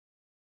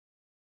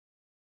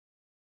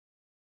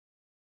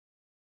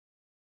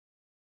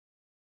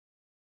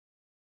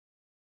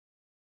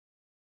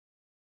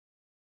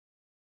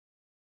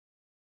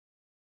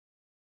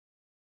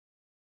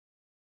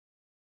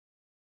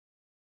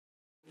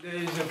There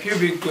is a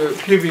pubic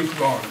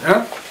bone,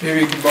 yeah?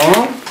 Pubic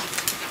bone.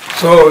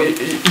 So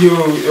you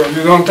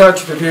don't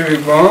touch the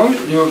pubic bone.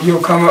 You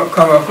come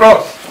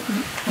across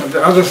on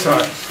the other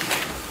side,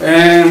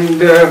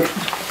 and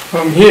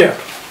from here,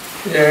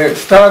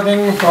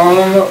 starting from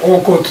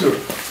okotsu.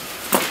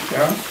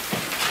 Yeah,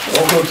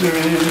 okotsu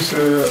means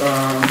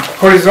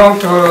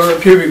horizontal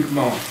pubic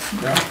bone.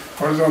 Yeah,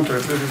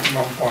 horizontal pubic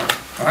bone point.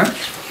 Right?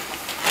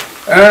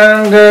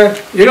 And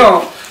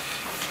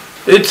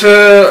it's,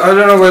 I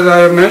don't know whether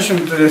I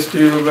mentioned this to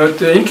you, but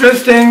the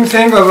interesting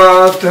thing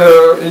about,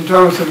 in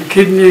terms of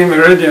kidney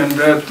meridian,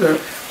 that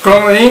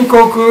from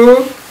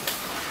Inkoku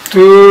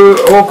to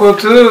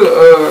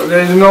Okotsu,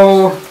 there is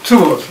no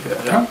tubes here,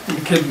 yeah, in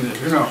the kidney,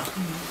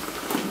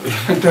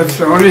 That's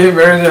the only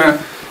meridian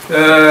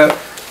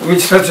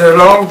which such a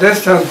long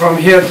distance from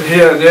here to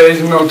here, there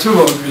is no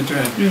tubes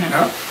between.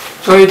 Yeah?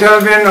 So it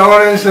has been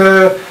always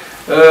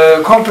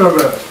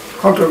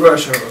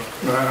controversial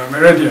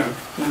meridian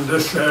in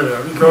this area,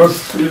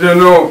 because you don't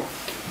know,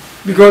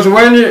 because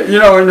when in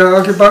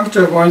the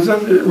acupuncture, for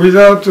instance,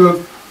 without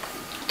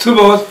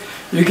tubes,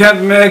 you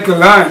can't make a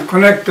line,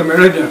 connect the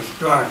meridians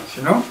lines,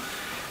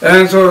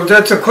 and so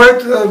that's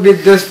quite a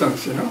big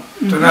distance, to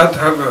not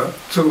have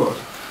tubes.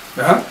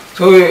 Yeah,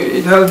 so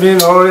it has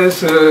been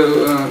always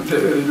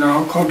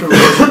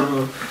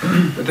controversial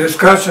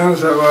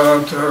discussions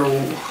about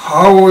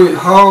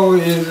how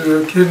is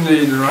the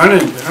kidney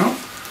running,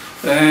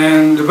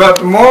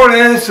 but more or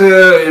less,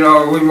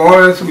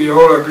 we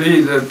all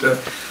agree that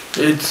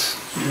it's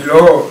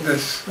below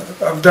this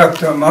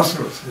abductor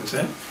muscles, you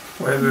see,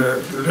 where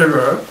the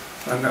liver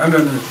and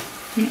underneath.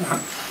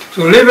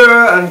 So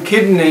liver and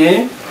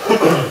kidney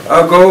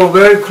go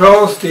very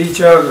close to each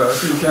other,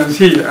 as you can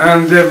see,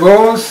 and they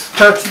both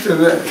touch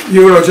the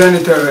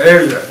urogenital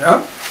area.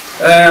 Yeah?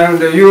 And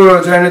the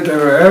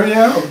urogenital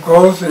area, of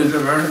course, is a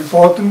very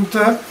important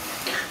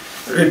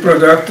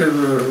reproductive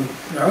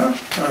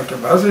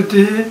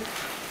capacity,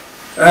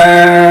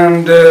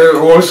 and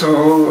also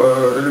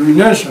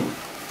elimination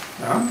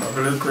of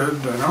liquid,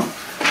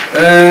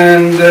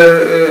 and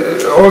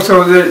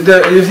also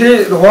you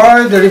see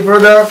why the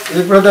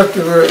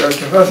reproductive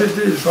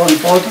capacity is so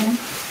important,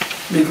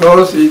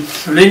 because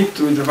it's linked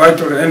with the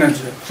vital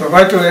energy. So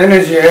vital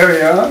energy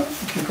area,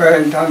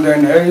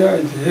 tandem area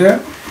is here,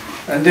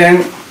 and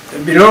then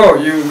below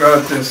you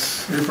got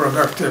this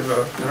reproductive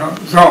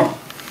zone.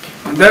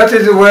 And that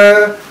is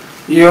where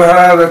you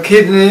have a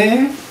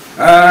kidney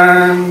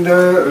and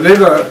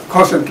liver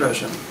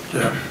concentration.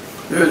 Yeah.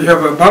 You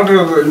have a bundle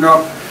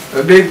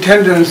of big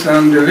tendons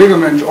and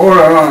ligaments all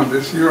around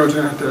this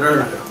urogenital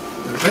area.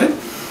 You see?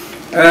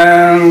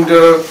 And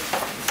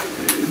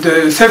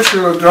the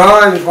sexual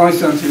drive, for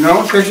instance,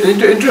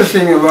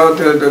 interesting about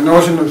the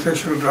notion of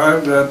sexual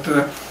drive, that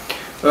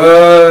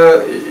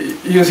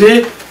you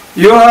see,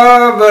 you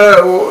have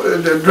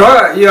the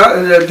drive,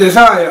 the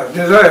desire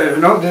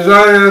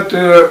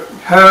to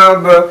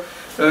have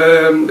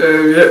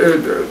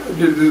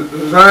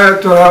desire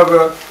to have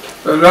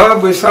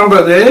love with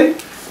somebody.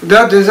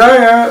 That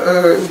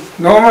desire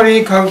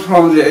normally comes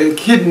from the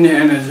kidney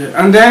energy,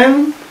 and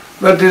then,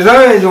 but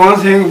desire is one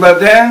thing, but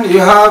then you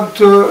have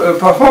to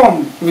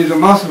perform with the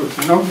muscles,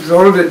 because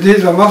all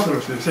these are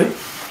muscles, you see.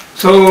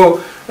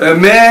 So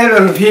male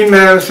and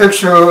female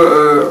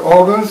sexual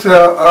organs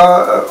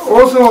are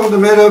also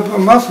made up of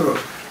muscles,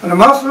 and the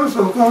muscles,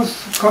 of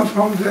course, come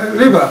from the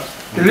liver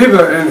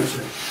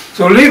energy.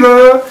 So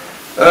liver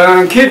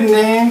and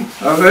kidney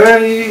are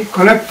very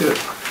connected.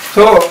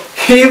 So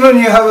even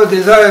you have a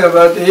desire,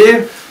 but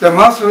if the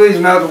muscle is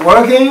not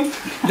working,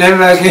 then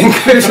like in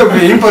case of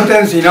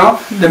impotence,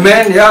 the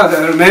men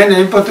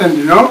impotent,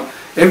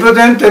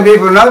 impotent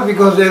people not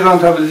because they don't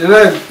have a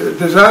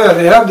desire,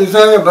 they have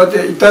desire, but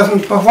it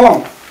doesn't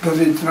perform because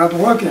it's not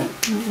working.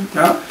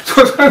 Yeah?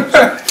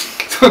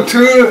 So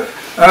two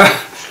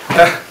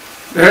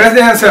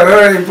meridians are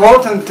very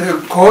important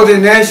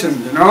coordination,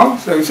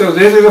 So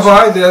this is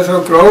why they are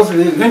so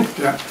closely linked,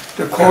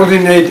 they're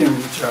coordinating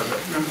each other,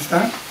 you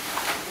understand?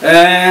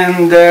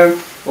 And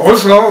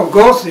also, of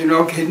course,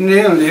 kidney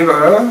and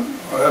liver,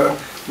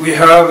 we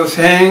have a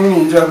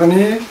saying in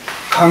Japanese,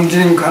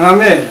 kamjin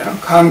kaname.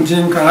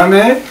 Kamjin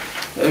kaname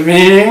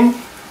meaning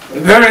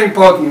very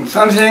important,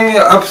 something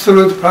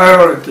absolute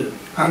priority.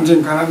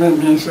 Kamjin kaname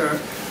means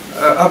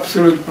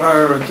absolute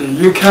priority.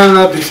 You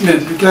cannot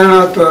dismiss, you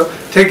cannot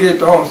take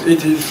it off.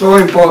 It is so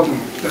important.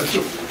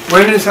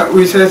 When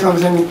we say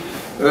something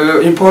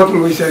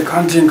important, we say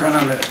kamjin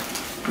kaname,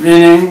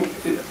 meaning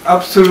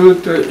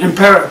absolute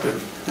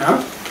imperative.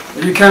 Yeah?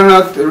 You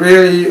cannot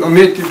really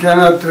omit, you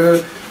cannot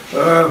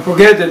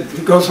forget it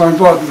because it's so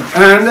important.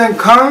 And then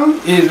kan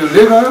is the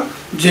liver,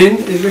 jin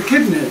is the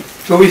kidney.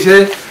 So we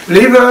say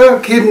liver,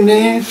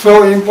 kidney,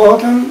 so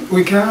important,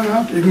 we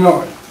cannot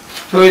ignore it.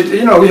 So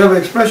we have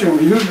expression,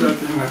 we use that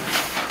in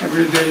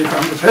everyday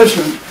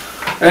conversation.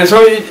 And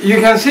so you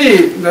can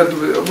see that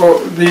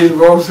these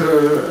both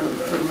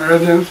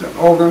meridians and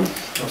organs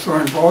are so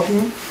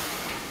important.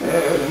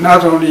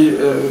 Not only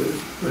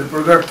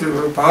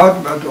reproductive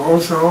part, but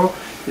also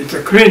it's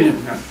a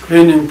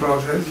cleaning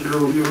process.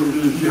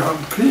 You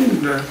have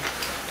cleaned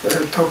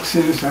the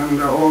toxins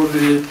and all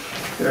the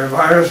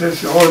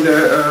viruses, all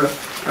the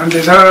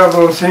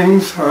undesirable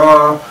things,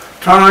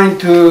 trying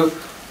to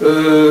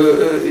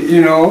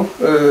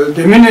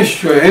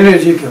diminish your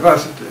energy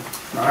capacity,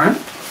 right?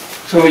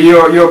 So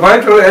your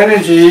vital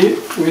energy,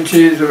 which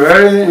is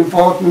very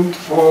important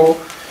for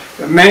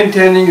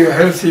maintaining your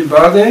healthy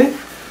body.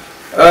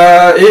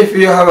 If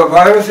you have a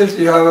viruses,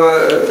 you have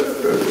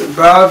a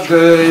bad,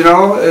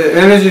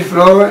 energy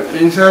flow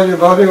inside your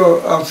body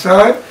or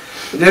outside,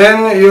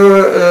 then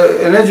your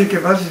energy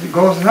capacity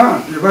goes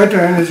down. Your vital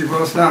energy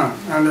goes down,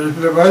 and if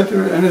the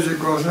vital energy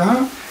goes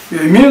down,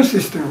 your immune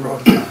system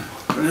goes down.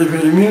 And if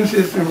your immune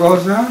system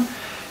goes down,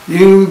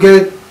 you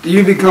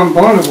become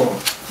vulnerable.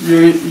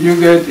 You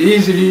get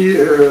easily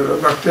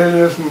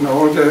bacteria and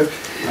all the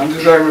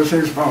undesirable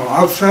things from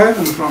outside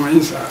and from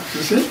inside.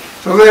 You see,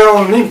 so they are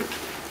all linked.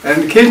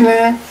 And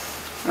kidney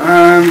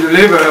and the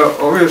liver,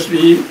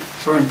 obviously,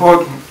 so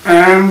important.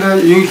 And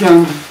you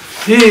can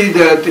see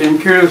that in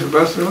curious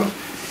vessel,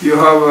 you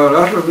have a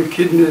lot of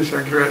kidney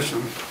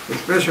circulation,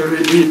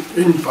 especially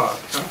in part.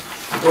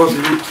 Because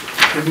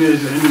kidney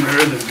is in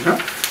meridian.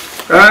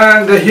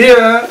 And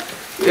here,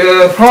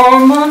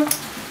 from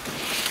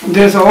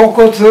this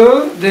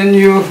okotsu, then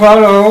you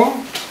follow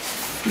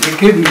the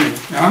kidney.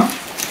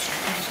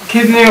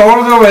 Kidney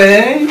all the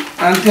way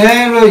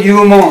until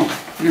Yumon.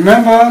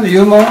 Remember the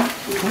Yumon?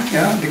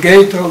 Yeah, the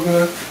gate of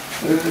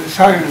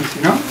silence,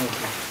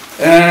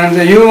 And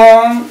the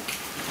Yumon,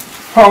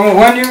 from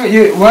when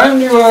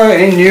you are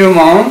in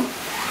Yumon,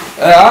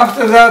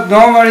 after that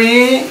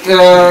normally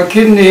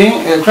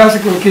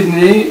classical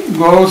kidney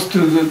goes to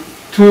the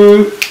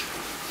 2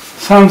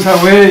 suns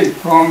away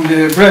from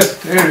the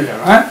breast area,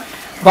 right?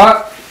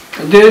 But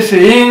this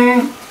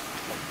in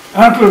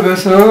ankle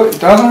vessel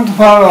doesn't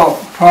follow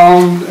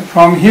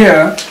from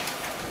here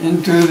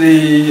into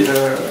the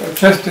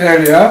chest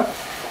area,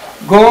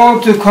 go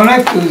to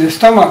connect to the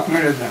stomach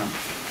meridian,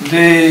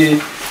 the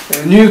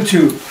new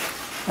tube,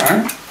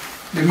 right?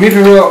 The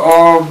middle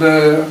of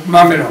the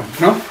mammillon,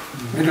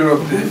 middle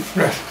of the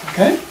breast,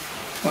 okay?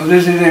 So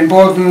this is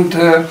important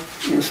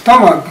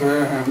stomach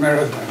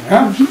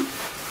meridian,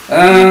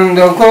 And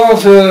of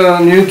course,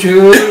 new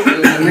tube,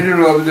 the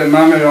middle of the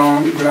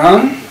mammillon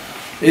gland,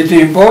 it's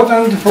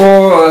important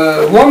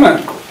for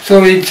women.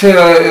 So it's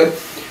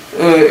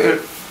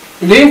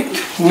linked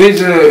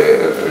with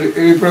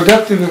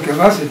reproductive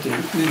capacity,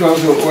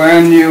 because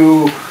when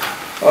you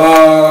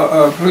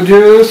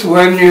produce,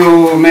 when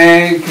you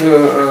make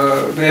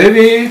a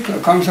baby,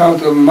 comes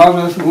out of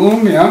mother's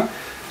womb,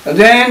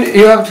 then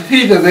you have to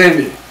feed the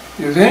baby,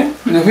 you see?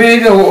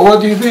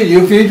 What do you feed?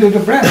 You feed the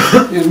breast,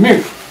 it's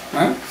milk.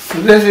 Right? So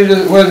this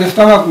is where the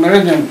stomach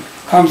meridian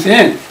comes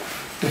in,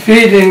 the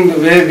feeding the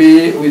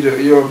baby with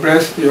your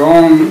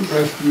own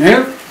breast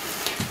milk,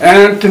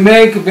 and to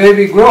make the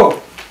baby grow.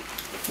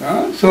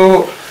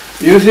 So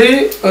you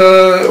see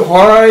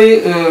why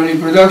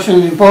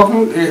reproduction is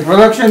important.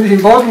 Reproduction is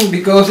important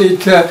because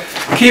it's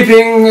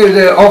keeping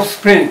the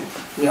offspring.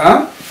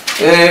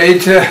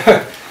 It's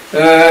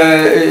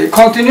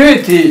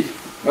continuity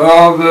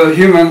of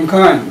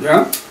humankind.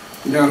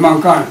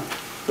 Mankind.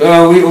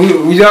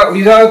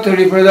 Without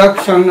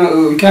reproduction,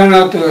 we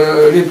cannot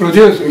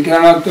reproduce. We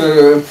cannot.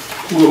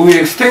 We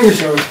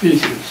extinguish our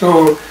species.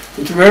 So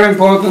it's very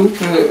important.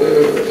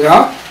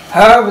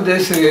 Have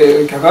this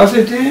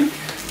capacity,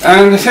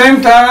 and at the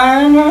same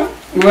time,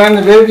 when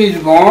the baby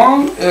is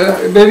born,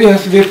 baby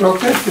has to be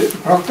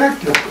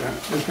protected,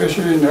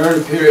 especially in the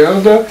early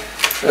period,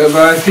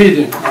 by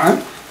feeding, right?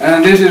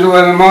 And this is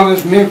where the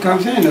mother's milk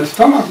comes in. The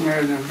stomach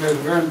meridian plays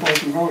a very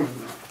important role in